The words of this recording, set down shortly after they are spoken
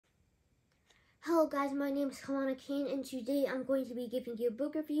Hello guys, my name is Kaimana Kane, and today I'm going to be giving you a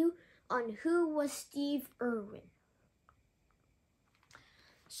book review on who was Steve Irwin.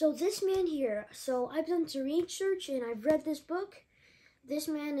 So this man here, I've done some research and I've read this book. This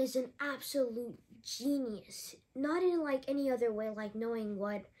man is an absolute genius. Not in like any other way, like knowing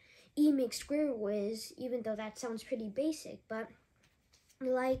what E makes square is, even though that sounds pretty basic, but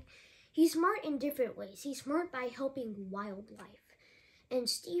like he's smart in different ways. He's smart by helping wildlife. And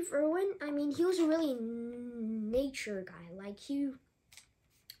Steve Irwin, I mean, he was a really nature guy. Like, he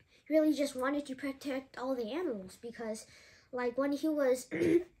really just wanted to protect all the animals because, like, when he was,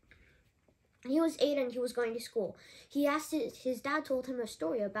 he was 8 and he was going to school, he asked his dad told him a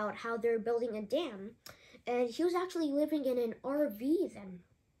story about how they're building a dam, and he was actually living in an RV then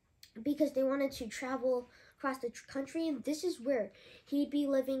because they wanted to travel across the country, and this is where he'd be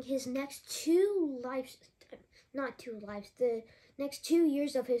living his next the next 2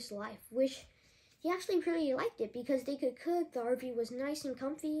 years of his life, which he actually really liked it because they could cook, the RV was nice and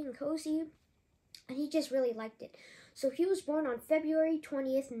comfy and cozy, and he just really liked it. So he was born on February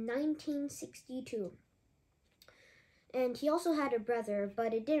 20th, 1962. And he also had a brother,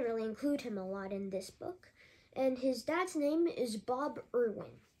 but it didn't really include him a lot in this book. And his dad's name is Bob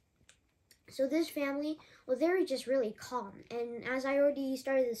Irwin. So this family, well, they were just really calm. And as I already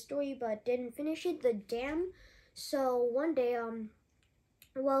started the story but didn't finish it, the dam. So one day,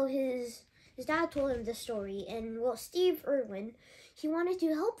 his dad told him the story, and Steve Irwin, he wanted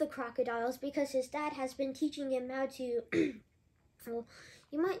to help the crocodiles because his dad has been teaching him how to.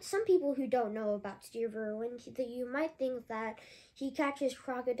 Some people who don't know about Steve Irwin, you might think that he catches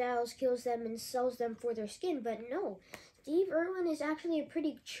crocodiles, kills them, and sells them for their skin, but no, Steve Irwin is actually a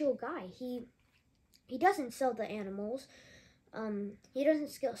pretty chill guy. He doesn't sell the animals. He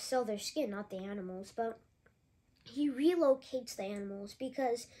doesn't sell their skin, not the animals, but he relocates the animals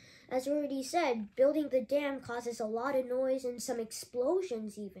because, as already said, building the dam causes a lot of noise and some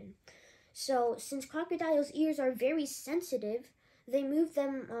explosions even. So since crocodiles' ears are very sensitive, they move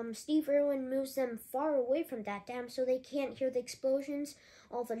them, Steve Irwin moves them far away from that dam so they can't hear the explosions,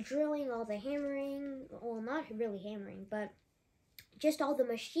 all the drilling, all the hammering, well, not really hammering, but just all the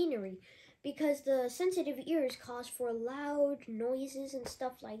machinery, because the sensitive ears cause for loud noises and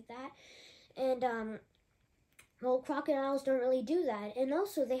stuff like that. And crocodiles don't really do that. And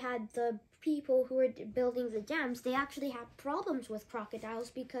also they had the people who were building the dams, they actually had problems with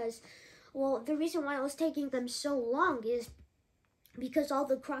crocodiles because, the reason why it was taking them so long is because all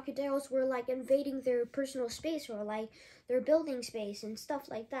the crocodiles were like invading their personal space or like their building space and stuff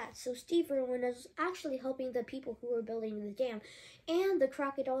like that. So Steve Irwin is actually helping the people who were building the dam and the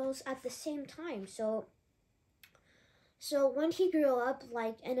crocodiles at the same time. So when he grew up,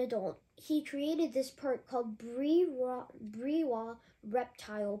 like an adult, he created this park called Brewa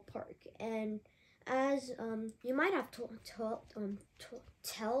Reptile Park. And as you might have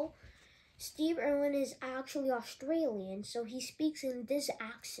tell, Steve Irwin is actually Australian, so he speaks in this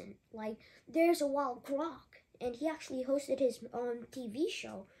accent, like there's a wild croc. And he actually hosted his own TV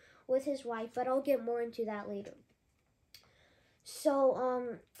show with his wife, but I'll get more into that later.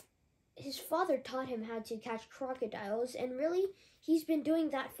 So his father taught him how to catch crocodiles, and really, he's been doing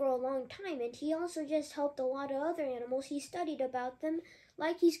that for a long time, and he also just helped a lot of other animals. He studied about them,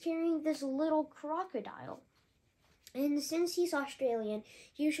 like he's carrying this little crocodile. And since he's Australian,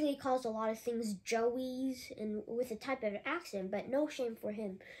 he usually calls a lot of things Joeys, and with a type of accent, but no shame for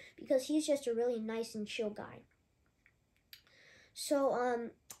him, because he's just a really nice and chill guy. So,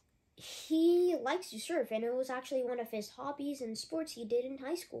 he likes to surf, and it was actually one of his hobbies and sports he did in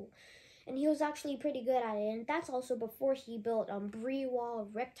high school. And he was actually pretty good at it, and that's also before he built Brewa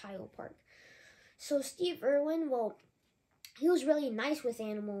Reptile Park. So Steve Irwin, he was really nice with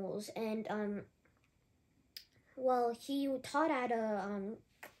animals, and he taught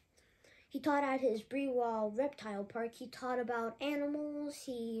at his Brewa Reptile Park. He taught about animals.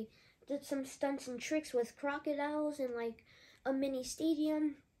 He did some stunts and tricks with crocodiles in like a mini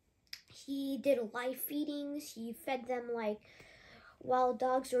stadium. He did live feedings. He fed them like wild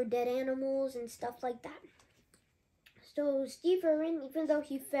dogs or dead animals and stuff like that. So Steve Irwin, even though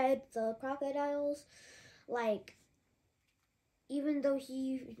he fed the crocodiles, even though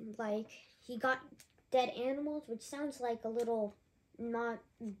he got dead animals, which sounds like a little not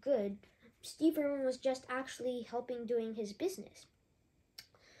good, Steve Irwin was just actually helping doing his business.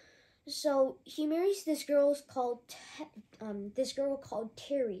 So he marries this girl called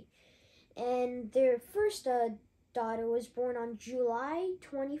Terri, and their first daughter was born on July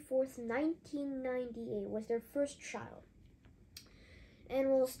 24th, 1998, was their first child.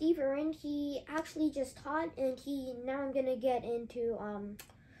 And Steve Irwin, he actually just taught, and now I'm gonna get into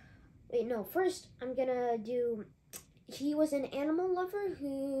Wait, no. First, I'm gonna do. He was an animal lover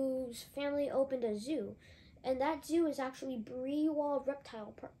whose family opened a zoo, and that zoo is actually Brewall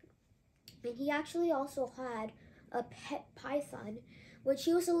Reptile Park. And he actually also had a pet python, which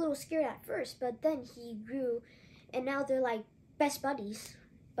he was a little scared at first, but then he grew, and now they're like best buddies.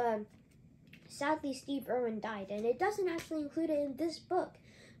 But sadly, Steve Irwin died, and it doesn't actually include it in this book.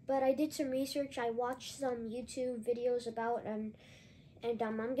 But I did some research. I watched some YouTube videos about and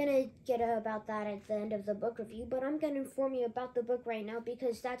I'm gonna get about that at the end of the book review. But I'm gonna inform you about the book right now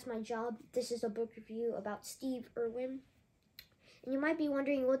because that's my job. This is a book review about Steve Irwin. And you might be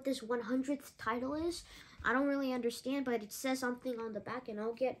wondering what this 100th title is. I don't really understand, but it says something on the back, and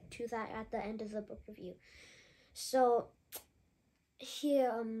I'll get to that at the end of the book review. So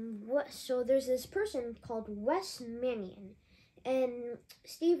here, so there's this person called Wes Mannion, and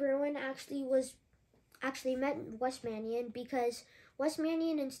Steve Irwin actually met Wes Mannion because Wes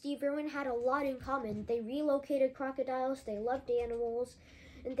Mannion and Steve Irwin had a lot in common. They relocated crocodiles, they loved animals,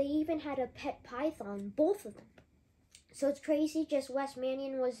 and they even had a pet python, both of them. So it's crazy. Just Wes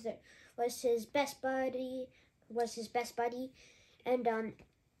Mannion was his best buddy, and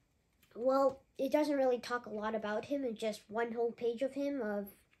well, it doesn't really talk a lot about him. It's just one whole page of him of,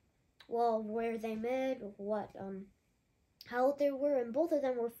 well, where they met, what how old they were, and both of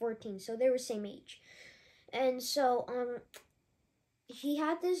them were 14, so they were same age. And so he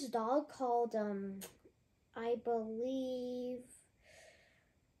had this dog called I believe.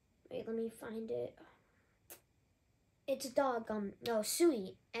 Wait, let me find it. It's a dog,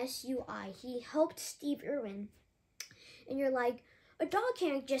 Sui, S-U-I. He helped Steve Irwin. And you're like, a dog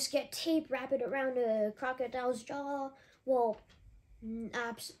can't just get tape wrapped around a crocodile's jaw. Well,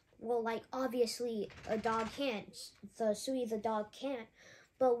 obviously a dog can't. Sui the dog can't.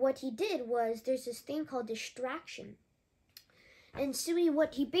 But what he did was, there's this thing called distraction. And Sui,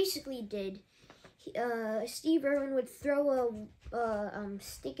 what he basically did, Steve Irwin would throw a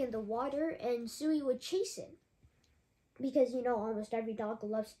stick in the water, and Sui would chase it. Because, you know, almost every dog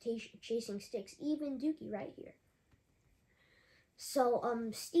loves chasing sticks, even Dookie right here. So,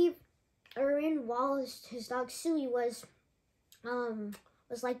 Steve Irwin, while his dog Sui was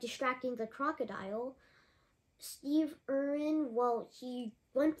like distracting the crocodile, Steve Irwin, well, he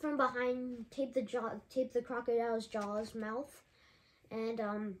went from behind, taped the crocodile's mouth, and,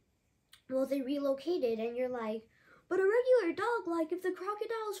 well, they relocated, and you're like, but a regular dog, like, if the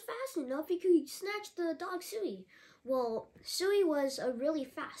crocodile's fast enough, he could snatch the dog Sui. Well, Sui was a really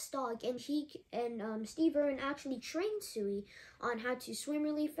fast dog, and Steve Irwin actually trained Sui on how to swim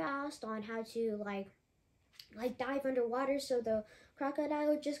really fast, on how to like dive underwater, so the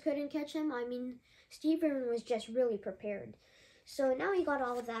crocodile just couldn't catch him. I mean, Steve Irwin was just really prepared. So now we got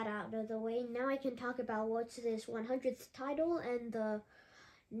all of that out of the way. Now I can talk about what's this 100th title and the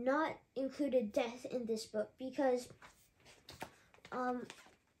not included death in this book, because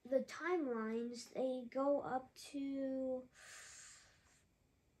the timelines, they go up to,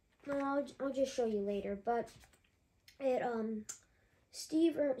 well, I'll just show you later, but it,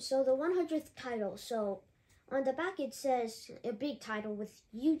 so the 100th title, so on the back it says, a big title with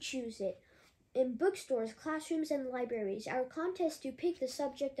 "You Choose It." In bookstores, classrooms, and libraries, our contest to pick the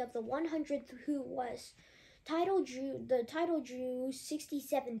subject of the 100th Who Was. The title drew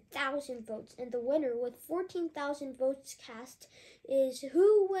 67,000 votes, and the winner with 14,000 votes cast is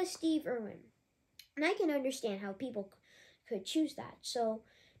Who Was Steve Irwin? And I can understand how people could choose that. So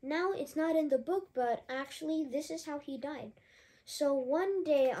now it's not in the book, but actually this is how he died. So one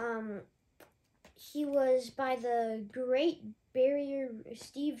day, he was by the Great Barrier.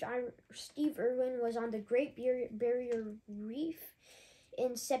 Steve Irwin was on the Great Barrier Reef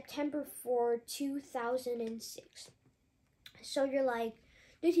in September 4, 2006. So you're like,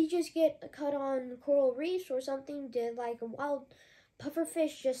 did he just get cut on coral reefs or something? Did like a wild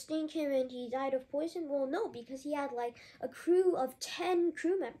pufferfish just sting him and he died of poison? Well, no, because he had like a crew of 10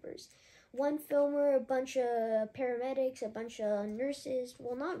 crew members. One filmer, a bunch of paramedics, a bunch of nurses.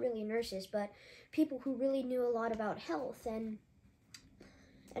 Well, not really nurses, but people who really knew a lot about health. And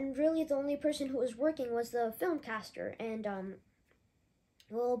really the only person who was working was the film caster. And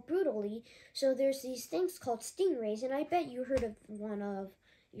well, brutally, so there's these things called stingrays, and I bet you heard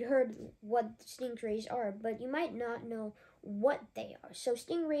what stingrays are, but you might not know what they are. So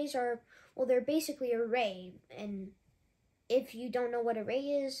stingrays are, well, they're basically a ray, and if you don't know what a ray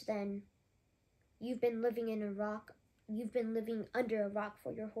is, then you've been living under a rock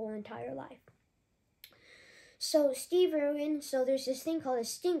for your whole entire life. So Steve Irwin, so there's this thing called a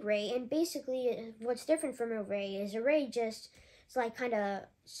stingray, and basically what's different from a ray is a ray just, it's like kind of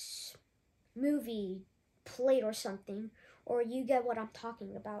movie plate or something, or you get what I'm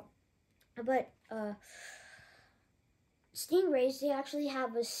talking about. But stingrays, they actually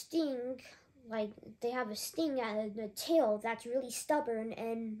have a sting, like they have a sting at the tail that's really stubborn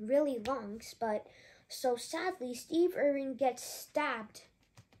and really long. But so sadly, Steve Irwin gets stabbed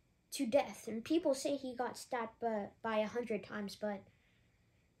to death, and people say he got stabbed by 100 times, but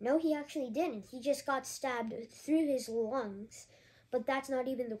no, he actually didn't. He just got stabbed through his lungs. But that's not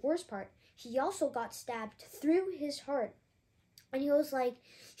even the worst part. He also got stabbed through his heart, and he was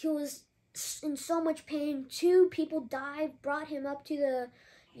in so much pain. 2 people died, brought him up to the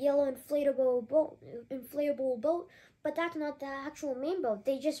yellow inflatable boat, but that's not the actual main boat.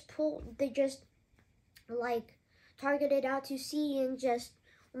 They just like targeted out to sea, and just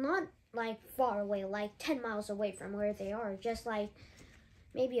not like far away, like 10 miles away from where they are, just like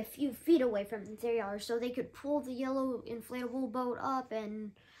maybe a few feet away from where they are, so they could pull the yellow inflatable boat up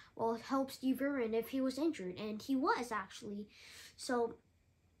and, well, help Steve Irwin if he was injured, and he was actually. So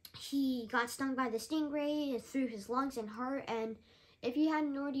he got stung by the stingray through his lungs and heart, and if you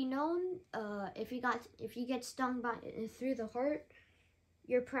hadn't already known, if you get stung through the heart,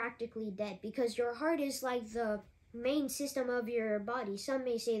 you're practically dead, because your heart is like the main system of your body. Some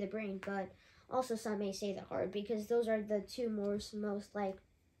may say the brain, but also some may say the heart, because those are the 2 most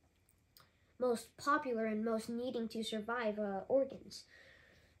popular and most needing to survive organs.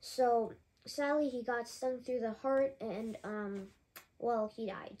 So sadly, he got stung through the heart, and well, he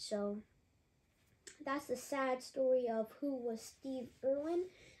died. So that's the sad story of who was Steve Irwin.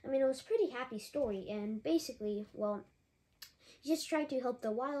 I mean, it was a pretty happy story, and basically, well, he just tried to help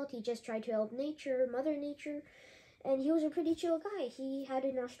the wild. He just tried to help nature, Mother Nature, and he was a pretty chill guy. He had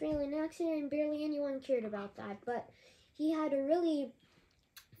an Australian accent, and barely anyone cared about that. But he had a really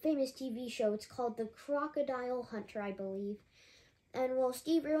famous TV show. It's called The Crocodile Hunter, I believe. And, well,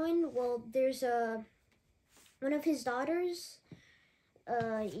 Steve Irwin, well, there's one of his daughters,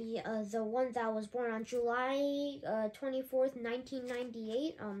 the one that was born on July 24th,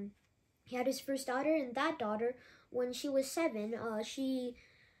 1998. He had his first daughter, and that daughter, when she was 7, she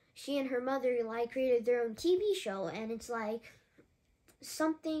and her mother like created their own TV show, and it's like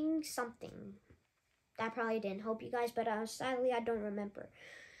something. That probably didn't help you guys, but sadly I don't remember.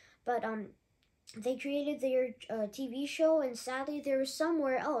 But they created their TV show, and sadly they were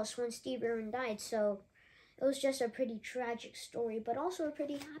somewhere else when Steve Irwin died. So it was just a pretty tragic story, but also a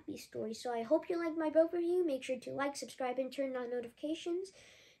pretty happy story. So I hope you liked my boat review. Make sure to like, subscribe, and turn on notifications.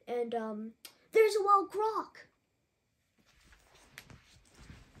 And there's a wild croc.